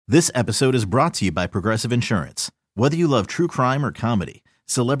This episode is brought to you by Progressive Insurance. Whether you love true crime or comedy,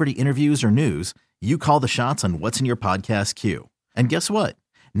 celebrity interviews or news, you call the shots on what's in your podcast queue. And guess what?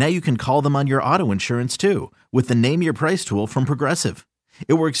 Now you can call them on your auto insurance too with the Name Your Price tool from Progressive.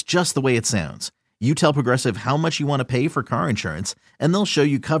 It works just the way it sounds. You tell Progressive how much you want to pay for car insurance, and they'll show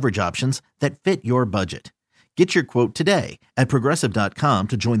you coverage options that fit your budget. Get your quote today at Progressive.com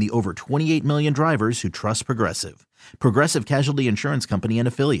to join the over 28 million drivers who trust Progressive. Progressive Casualty Insurance Company and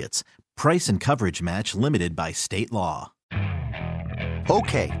Affiliates. Price and coverage match limited by state law.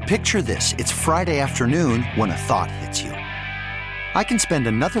 Okay, picture this. It's Friday afternoon when a thought hits you. I can spend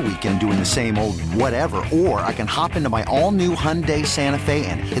another weekend doing the same old whatever, or I can hop into my all-new Hyundai Santa Fe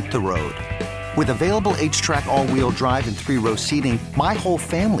and hit the road. With available H-Track all-wheel drive and 3-row seating, my whole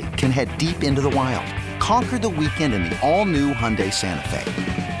family can head deep into the wild. Conquer the weekend in the all-new Hyundai Santa Fe.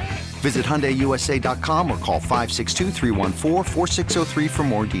 Visit HyundaiUSA.com or call 562-314-4603 for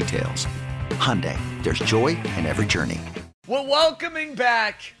more details. Hyundai, there's joy in every journey. We're welcoming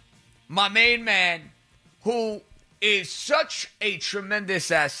back my main man, who is such a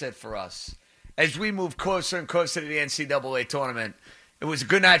tremendous asset for us as we move closer and closer to the NCAA tournament. It was a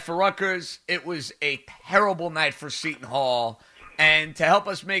good night for Rutgers. It was a terrible night for Seton Hall. And to help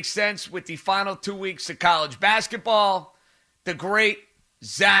us make sense with the final 2 weeks of college basketball, the great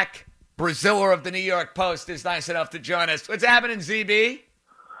Zach Braziller of the New York Post is nice enough to join us. What's happening, ZB?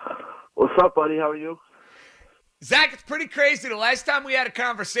 What's up, buddy? How are you? Zach, it's pretty crazy. The last time we had a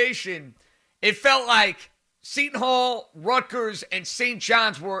conversation, it felt like Seton Hall, Rutgers, and St.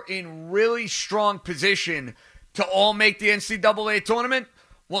 John's were in really strong position to all make the NCAA tournament.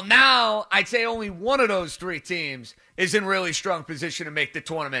 Well, now I'd say only one of those three teams is in really strong position to make the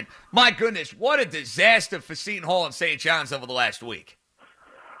tournament. My goodness, what a disaster for Seton Hall and St. John's over the last week.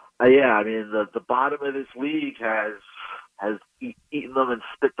 Yeah, I mean, the bottom of this league has eaten them and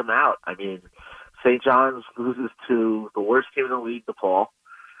spit them out. I mean, St. John's loses to the worst team in the league, DePaul.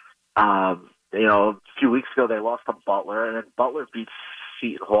 A few weeks ago they lost to Butler, and then Butler beat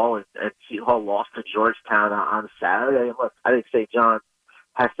Seton Hall, and Seton Hall lost to Georgetown on Saturday. And look, I think St. John's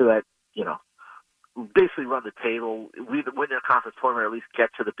has to, basically run the table, win their conference tournament, or at least get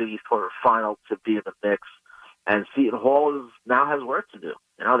to the Big East tournament final to be in the mix. And Seton Hall now has work to do.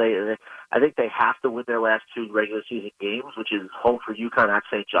 I think they have to win their last two regular season games, which is home for UConn at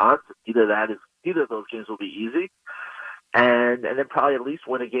St. John's. Either of those games will be easy, and then probably at least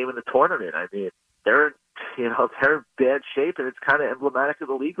win a game in the tournament. I mean, they're in bad shape, and it's kind of emblematic of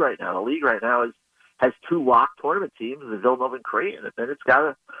the league right now. The league right now has two locked tournament teams, the Villanova and Creighton, and then it's got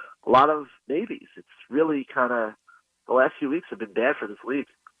a lot of maybes. It's really kind of the last few weeks have been bad for this league.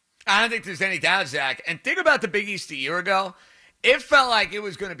 I don't think there's any doubt, Zach. And think about the Big East a year ago. It felt like it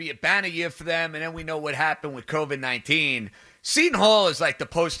was going to be a banner year for them, and then we know what happened with COVID-19. Seton Hall is like the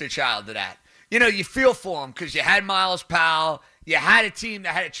poster child of that. You feel for them because you had Miles Powell. You had a team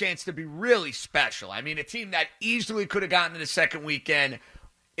that had a chance to be really special. I mean, a team that easily could have gotten to the second weekend.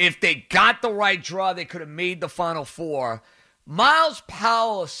 If they got the right draw, they could have made the Final Four. Miles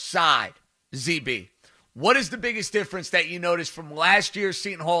Powell aside, ZB, what is the biggest difference that you noticed from last year's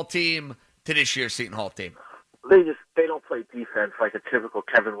Seton Hall team to this year's Seton Hall team? They don't play defense like a typical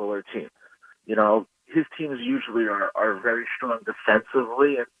Kevin Willard team. His teams usually are very strong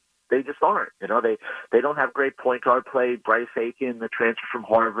defensively, and they just aren't. They don't have great point guard play. Bryce Aiken, the transfer from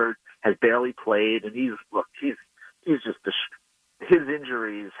Harvard, has barely played, and he's just his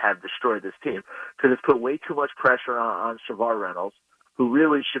injuries have destroyed this team because it's put way too much pressure on Shavar Reynolds, who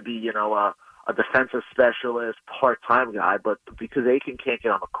really should be a defensive specialist, part-time guy, but because Aiken can't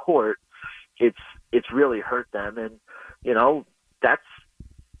get on the court, it's really hurt them, and they're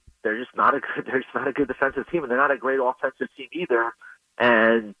just not a good defensive team, and they're not a great offensive team either.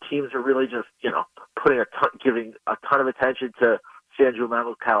 And teams are really just giving a ton of attention to Sandro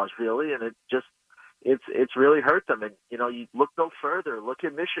Mamukelashvili, and it's really hurt them. And you look no further. Look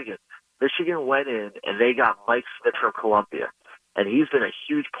at Michigan. Michigan went in and they got Mike Smith from Columbia, and he's been a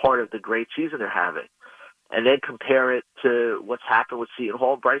huge part of the great season they're having. And then compare it to what's happened with Seton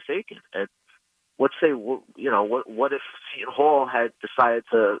Hall and Bryce Aiken. And what if Seton Hall had decided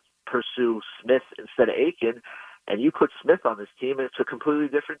to pursue Smith instead of Aiken, and you put Smith on this team, and it's a completely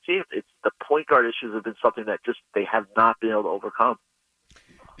different team. It's the point guard issues have been something that just they have not been able to overcome.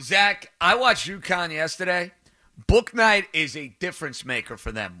 Zach, I watched UConn yesterday. Bouknight is a difference maker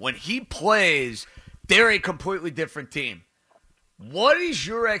for them. When he plays, they're a completely different team. What is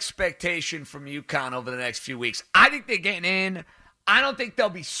your expectation from UConn over the next few weeks? I think they're getting in. I don't think they'll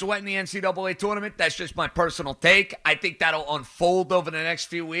be sweating the NCAA tournament. That's just my personal take. I think that'll unfold over the next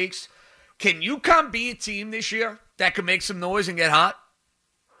few weeks. Can UConn be a team this year that can make some noise and get hot?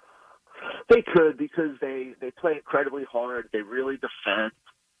 They could because they play incredibly hard. They really defend.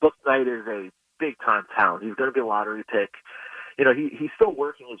 Book Knight is a big-time talent. He's going to be a lottery pick. You know, he's still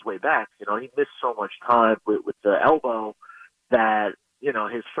working his way back. You know, he missed so much time with the elbow that, you know,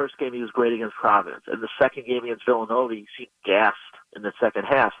 his first game he was great against Providence. And the second game against Villanova, he seemed gassed in the second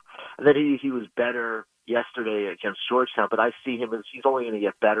half. And then he was better yesterday against Georgetown, but I see him as he's only going to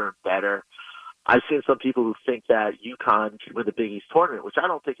get better and better. I've seen some people who think that UConn can win the Big East tournament, which I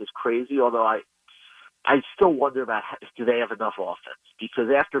don't think is crazy, although I still wonder about do they have enough offense? Because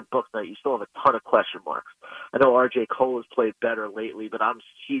after Book Knight, you still have a ton of question marks. I know R.J. Cole has played better lately, but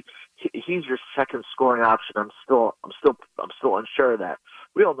he's your second scoring option. I'm still unsure of that.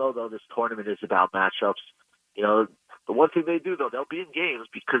 We all know though this tournament is about matchups. You know, the one thing they do though, they'll be in games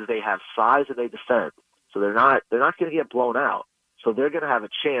because they have size and they defend, so they're not going to get blown out. So they're going to have a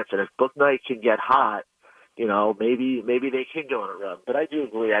chance, and if Book Knight can get hot, you know, maybe they can go on a run. But I do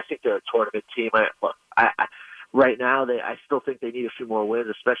agree. I think they're a tournament team. Right now, I still think they need a few more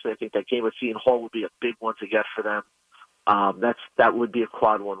wins. Especially, I think that game with Seton Hall would be a big one to get for them. That would be a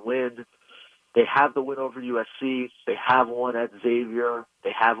quad one win. They have the win over USC. They have one at Xavier.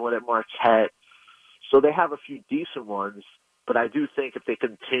 They have one at Marquette. So they have a few decent ones. But I do think if they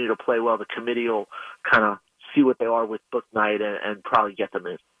continue to play well, the committee will kind of see what they are with Book Knight and probably get them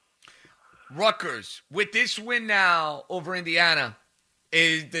in. Rutgers, with this win now over Indiana,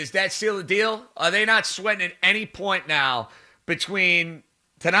 does that seal the deal? Are they not sweating at any point now between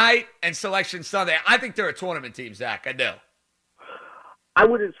tonight and Selection Sunday? I think they're a tournament team, Zach. I do. I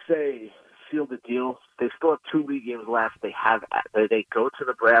wouldn't say seal the deal. They still have 2 league games left. They go to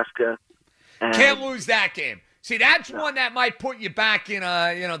Nebraska. And can't lose that game. See, that's one that might put you back in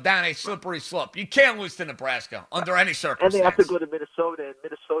down a slippery slope. You can't lose to Nebraska under any circumstance. And they have to go to Minnesota, and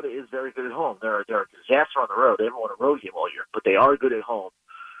Minnesota is very good at home. They're a disaster on the road. They haven't won a road game all year, but they are good at home.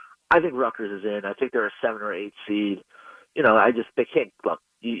 I think Rutgers is in. I think they're a 7 or 8 seed. You know, they can't look.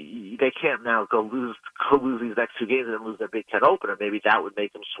 They can't now go lose these next 2 games and then lose their Big Ten opener. Maybe that would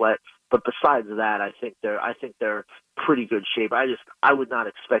make them sweat. But besides that, I think they're pretty good shape. I would not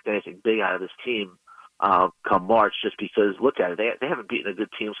expect anything big out of this team. Come March, just because look at it, they haven't beaten a good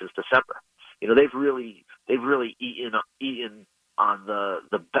team since December. You know, they've really eaten on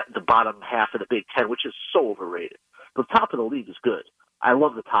the bottom half of the Big Ten, which is so overrated. The top of the league is good. I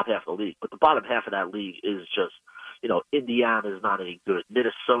love the top half of the league, but the bottom half of that league is just, you know, Indiana is not any good.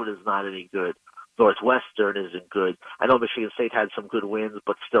 Minnesota is not any good. Northwestern isn't good. I know Michigan State had some good wins,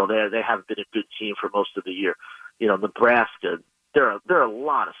 but still, they haven't been a good team for most of the year. You know, Nebraska, there are a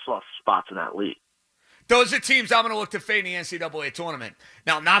lot of soft spots in that league. Those are teams I'm going to look to fade in the NCAA tournament.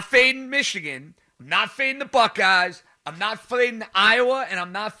 Now, I'm not fading Michigan. I'm not fading the Buckeyes. I'm not fading Iowa, and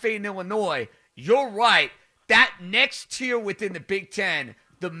I'm not fading Illinois. You're right. That next tier within the Big Ten,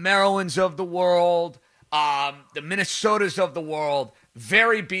 the Marylands of the world, the Minnesotas of the world,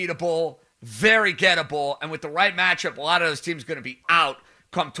 very beatable, very gettable, and with the right matchup, a lot of those teams are going to be out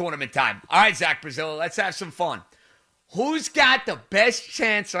come tournament time. All right, Zach Brazil, let's have some fun. Who's got the best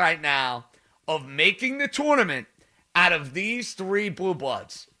chance right now of making the tournament out of these 3 Blue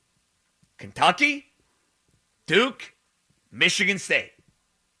Bloods? Kentucky, Duke, Michigan State.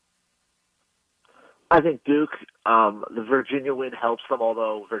 I think Duke. The Virginia win helps them,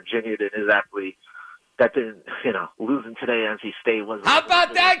 although Virginia didn't exactly. That didn't, losing today at NC State wasn't. How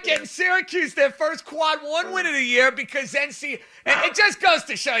about that? Getting Syracuse their first quad one win of the year because it just goes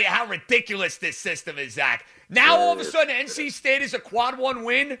to show you how ridiculous this system is, Zach. Now all of a sudden NC State is a quad one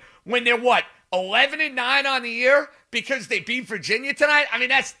win when they're 11-9 on the year because they beat Virginia tonight? I mean,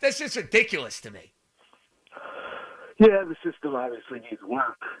 that's just ridiculous to me. Yeah, the system obviously needs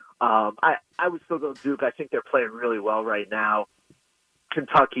work. I would still go Duke. I think they're playing really well right now.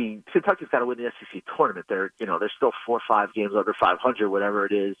 Kentucky's got to win the SEC tournament. They're still 4 or 5 games under 500, whatever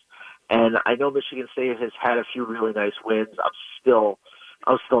it is. And I know Michigan State has had a few really nice wins. I'm still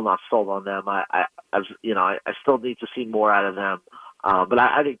not sold on them. I still need to see more out of them. But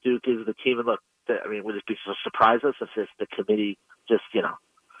I think Duke is the team. And look, would it be surprise us if the committee just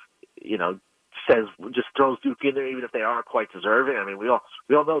just throws Duke in there, even if they aren't quite deserving? I mean, we all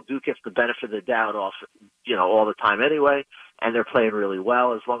know Duke gets the benefit of the doubt off, all the time anyway, and they're playing really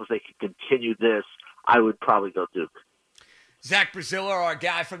well. As long as they can continue this, I would probably go Duke. Zach Braziller, our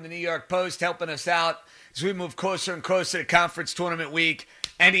guy from the New York Post, helping us out as we move closer and closer to conference tournament week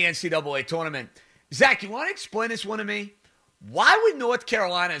and the NCAA tournament. Zach, you want to explain this one to me? Why would North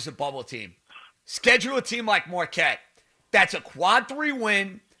Carolina, as a bubble team, schedule a team like Marquette? That's a quad 3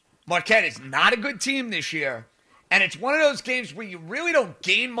 win. Marquette is not a good team this year. And it's one of those games where you really don't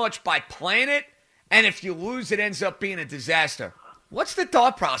gain much by playing it. And if you lose, it ends up being a disaster. What's the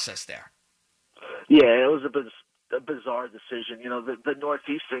thought process there? Yeah, it was a bizarre decision. You know, the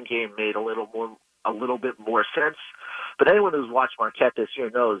Northeastern game made a little bit more sense. But anyone who's watched Marquette this year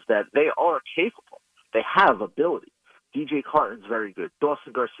knows that they are capable. They have ability. DJ Carton's very good.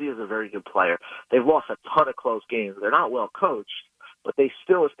 Dawson Garcia is a very good player. They've lost a ton of close games. They're not well coached, but they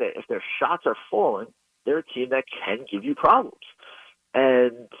still, if their shots are falling, they're a team that can give you problems.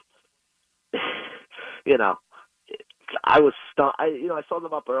 And you know, I was stunned. I saw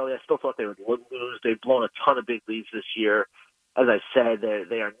them up early. I still thought they would lose. They've blown a ton of big leads this year. As I said,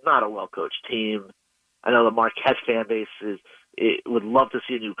 they are not a well-coached team. I know the Marquette fan base would love to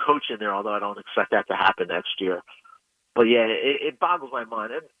see a new coach in there, although I don't expect that to happen next year. But yeah, it boggles my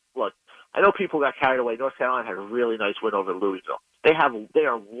mind. And look, I know people got carried away. North Carolina had a really nice win over Louisville. They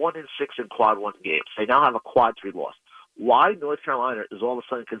are 1-6 in quad one games. They now have a quad three loss. Why North Carolina is all of a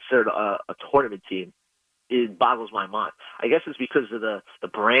sudden considered a tournament team, it boggles my mind. I guess it's because of the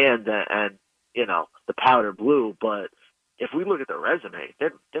brand and the powder blue. But if we look at their resume, they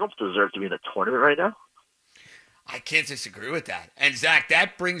don't deserve to be in the tournament right now. I can't disagree with that. And Zach,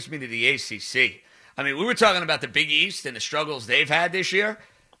 that brings me to the ACC. I mean, we were talking about the Big East and the struggles they've had this year.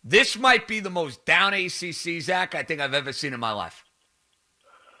 This might be the most down ACC, Zach, I think I've ever seen in my life.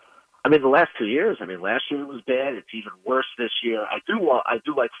 I mean, the last 2 years. I mean, last year it was bad. It's even worse this year. I do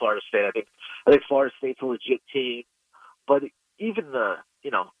like Florida State. I think Florida State's a legit team. But even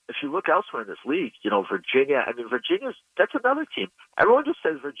if you look elsewhere in this league, Virginia. I mean, that's another team. Everyone just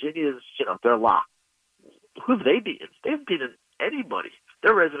says Virginia's, they're locked. Who have they beaten? They haven't beaten anybody.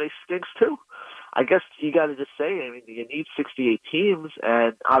 Their resume stinks too. I guess you got to just say, I mean, you need 68 teams,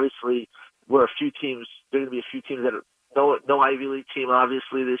 and obviously we're a few teams. There are going to be a few teams that are no Ivy League team,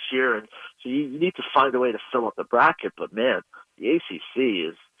 obviously, this year, and so you need to find a way to fill up the bracket. But man, the ACC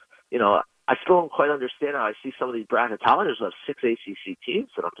is, I still don't quite understand how I see some of these bracketologists who have 6 ACC teams,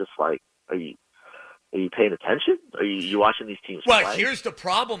 and I'm just like, are you paying attention? Are you watching these teams Well, play? Here's the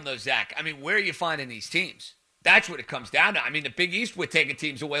problem, though, Zach. I mean, where are you finding these teams? That's what it comes down to. I mean, the Big East, we're taking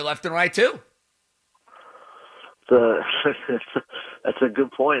teams away left and right, too. That's a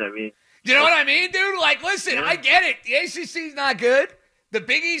good point. I mean, you know what I mean, dude? Like, listen, I get it. The ACC's not good. The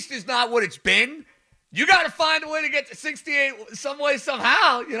Big East is not what it's been. You got to find a way to get to 68 some way,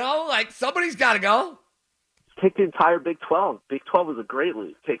 somehow. Like somebody's got to go. Take the entire Big 12. Big 12 is a great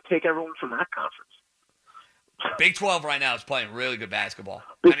league. Take everyone from that conference. Big 12 right now is playing really good basketball.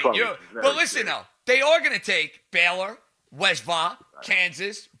 Big 12. But listen, though, they are going to take Baylor, West Va,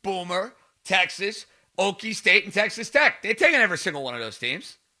 Kansas, Boomer, Texas, Okie State, and Texas Tech. They're taking every single one of those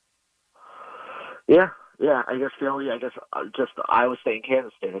teams. Yeah. I guess just Iowa State and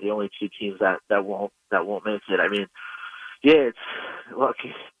Kansas State are the only two teams that won't make it. I mean, yeah,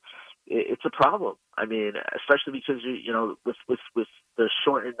 it's a problem. I mean, especially because with the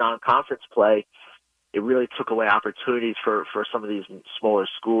shortened non-conference play, it really took away opportunities for some of these smaller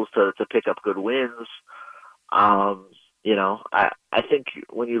schools to pick up good wins. I think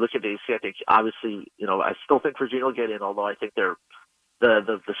when you look at the AC, I think obviously, I still think Virginia will get in, although I think they're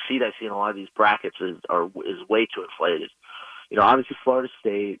the seed I see in a lot of these brackets is way too inflated. Obviously Florida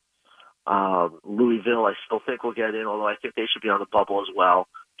State, Louisville, I still think will get in, although I think they should be on the bubble as well.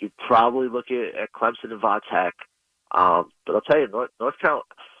 You'd probably look at Clemson and Va-Tech. But I'll tell you, North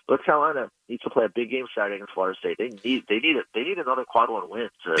Carolina needs to play a big game Saturday against Florida State. They need another quad one win.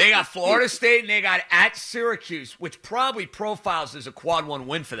 They got Florida State and they got at Syracuse, which probably profiles as a quad one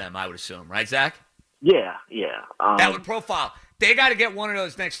win for them, I would assume. Right, Zach? Yeah. That would profile. They got to get one of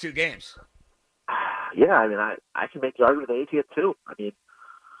those next two games. Yeah, I mean, I can make the argument they need to get two. I mean,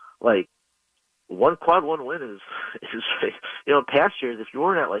 like, one quad one win is in past years, if you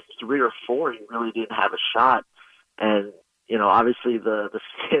weren't at like 3 or 4, you really didn't have a shot. And obviously the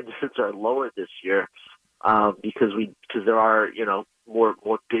standards are lower this year because there are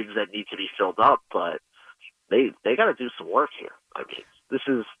more bigs that need to be filled up. But they got to do some work here. I mean, this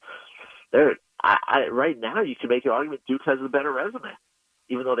is right now you can make the argument Duke has a better resume,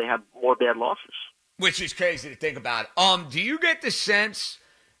 even though they have more bad losses. Which is crazy to think about. Do you get the sense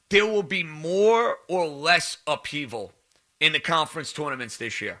there will be more or less upheaval in the conference tournaments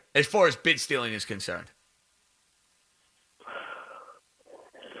this year, as far as bid stealing is concerned?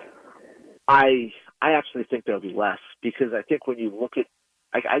 I actually think there'll be less because I think when you look at,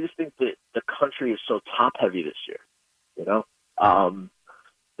 I just think that the country is so top heavy this year.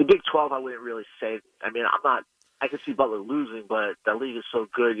 The Big 12, I wouldn't really say. I mean, I can see Butler losing, but the league is so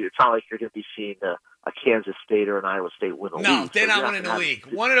good. It's not like you're going to be seeing a Kansas State or an Iowa State win the league. No, they're not winning the league.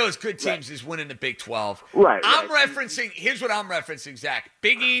 One of those good teams is winning the Big 12. Right. Here's what I'm referencing, Zach.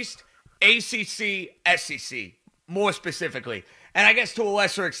 Big East, ACC, SEC, more specifically. And I guess to a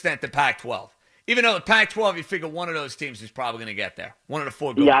lesser extent, the Pac-12. Even though the Pac-12, you figure one of those teams is probably going to get there. One of the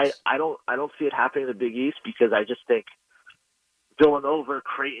four goals. Yeah, I don't see it happening in the Big East because I just think Villanova,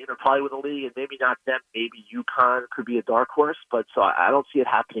 Creighton are probably with the league, and maybe not them. Maybe UConn could be a dark horse, but so I don't see it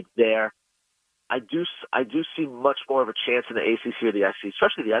happening there. I do see much more of a chance in the ACC or the SEC,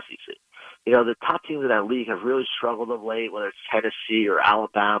 especially the SEC. You know, the top teams in that league have really struggled of late, whether it's Tennessee or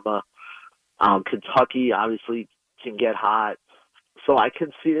Alabama. Kentucky obviously can get hot. So I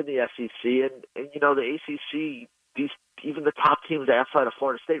can see it in the SEC. And you know, the ACC, even the top teams outside of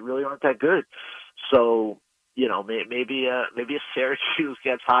Florida State really aren't that good. So, you know, maybe if Syracuse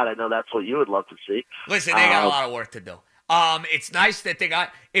gets hot, I know that's what you would love to see. Listen, they got a lot of work to do. It's nice that they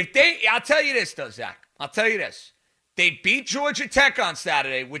got – I'll tell you this, though, Zach. I'll tell you this. They beat Georgia Tech on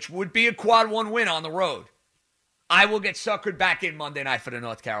Saturday, which would be a quad one win on the road. I will get suckered back in Monday night for the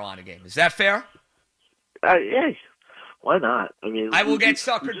North Carolina game. Is that fair? Yeah. Why not? I mean, I will get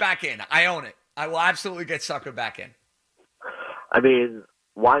suckered back in. I own it. I will absolutely get suckered back in. I mean,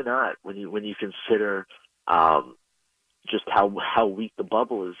 why not? When you consider just how weak the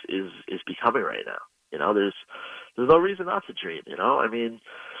bubble is becoming right now. You know, there's no reason not to dream. You know, I mean,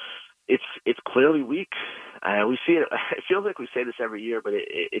 it's clearly weak. We see it. It feels like we say this every year, but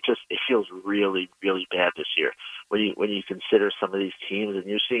it feels really, really bad this year. When you consider some of these teams, and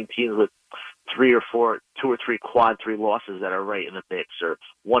you're seeing teams with 2 or 3 quad 3 losses that are right in the mix, or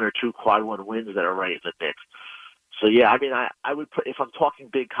 1 or 2 quad 1 wins that are right in the mix. So yeah, I mean, I would put, if I'm talking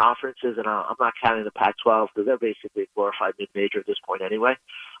big conferences, and I'm not counting the Pac-12 because they're basically a glorified mid-major at this point anyway.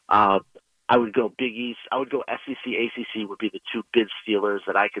 I would go Big East. I would go SEC, ACC would be the 2 big stealers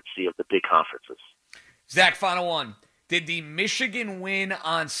that I could see of the big conferences. Zach, final one. Did the Michigan win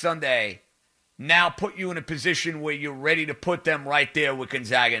on Sunday now put you in a position where you're ready to put them right there with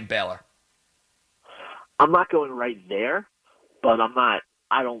Gonzaga and Baylor? I'm not going right there, but I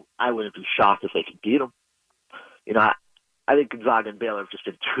wouldn't be shocked if they could beat them. You know, I think Gonzaga and Baylor have just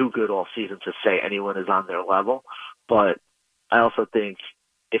been too good all season to say anyone is on their level. But I also think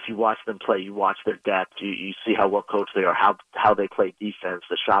if you watch them play, you watch their depth, you see how well coached they are, how they play defense,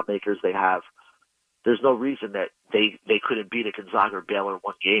 the shot makers they have. There's no reason that they couldn't beat a Gonzaga or Baylor in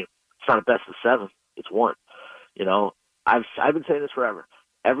one game. It's not a best of 7. It's 1. You know, I've been saying this forever.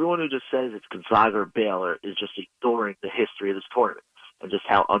 Everyone who just says it's Gonzaga or Baylor is just ignoring the history of this tournament and just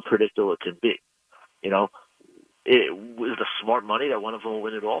how unpredictable it can be. You know, it was the smart money that one of them will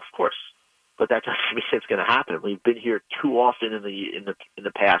win it all, of course. But that doesn't mean it's going to happen. We've been here too often in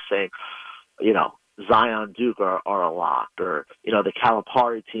the past saying, you know, Zion Duke are a lock, or you know, the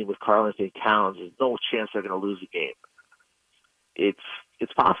Calipari team with Karl-Anthony Towns. There's no chance they're going to lose a game.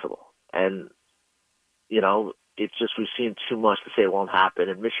 It's possible, and you know, it's just we've seen too much to say it won't happen.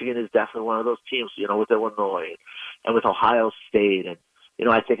 And Michigan is definitely one of those teams. You know, with Illinois and with Ohio State, and you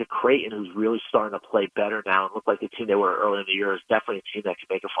know, I think a Creighton who's really starting to play better now and look like the team they were early in the year is definitely a team that can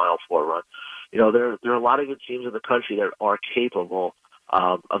make a Final Four run. You know, there are a lot of good teams in the country that are capable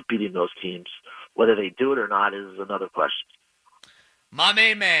of beating those teams. Whether they do it or not is another question. My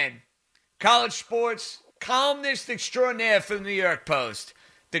main man, college sports columnist extraordinaire for the New York Post,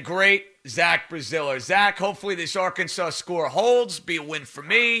 the great Zach Braziller. Zach, hopefully this Arkansas score holds, be a win for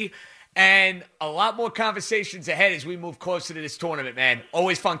me, and a lot more conversations ahead as we move closer to this tournament, man.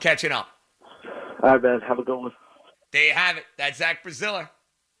 Always fun catching up. All right, man. Have a good one. There you have it. That's Zach Braziller.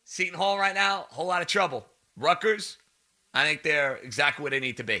 Seton Hall right now, a whole lot of trouble. Rutgers, I think they're exactly where they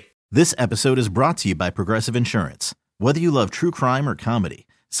need to be. This episode is brought to you by Progressive Insurance. Whether you love true crime or comedy,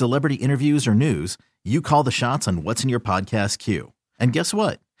 celebrity interviews or news, you call the shots on what's in your podcast queue. And guess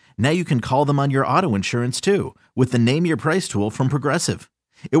what? Now you can call them on your auto insurance too with the Name Your Price tool from Progressive.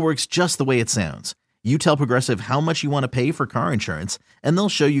 It works just the way it sounds. You tell Progressive how much you want to pay for car insurance, and they'll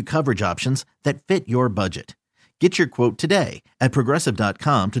show you coverage options that fit your budget. Get your quote today at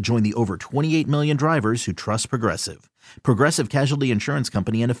Progressive.com to join the over 28 million drivers who trust Progressive. Progressive Casualty Insurance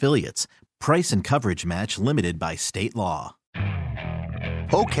Company and Affiliates. Price and coverage match limited by state law.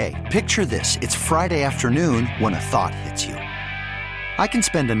 Okay, picture this. It's Friday afternoon when a thought hits you. I can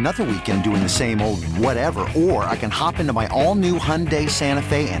spend another weekend doing the same old whatever, or I can hop into my all-new Hyundai Santa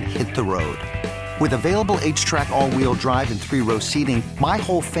Fe and hit the road. With available H-Track all-wheel drive and 3-row seating, my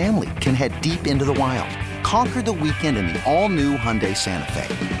whole family can head deep into the wild. Conquer the weekend in the all-new Hyundai Santa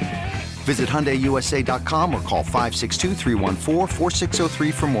Fe. Visit HyundaiUSA.com or call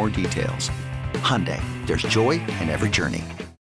 562-314-4603 for more details. Hyundai, there's joy in every journey.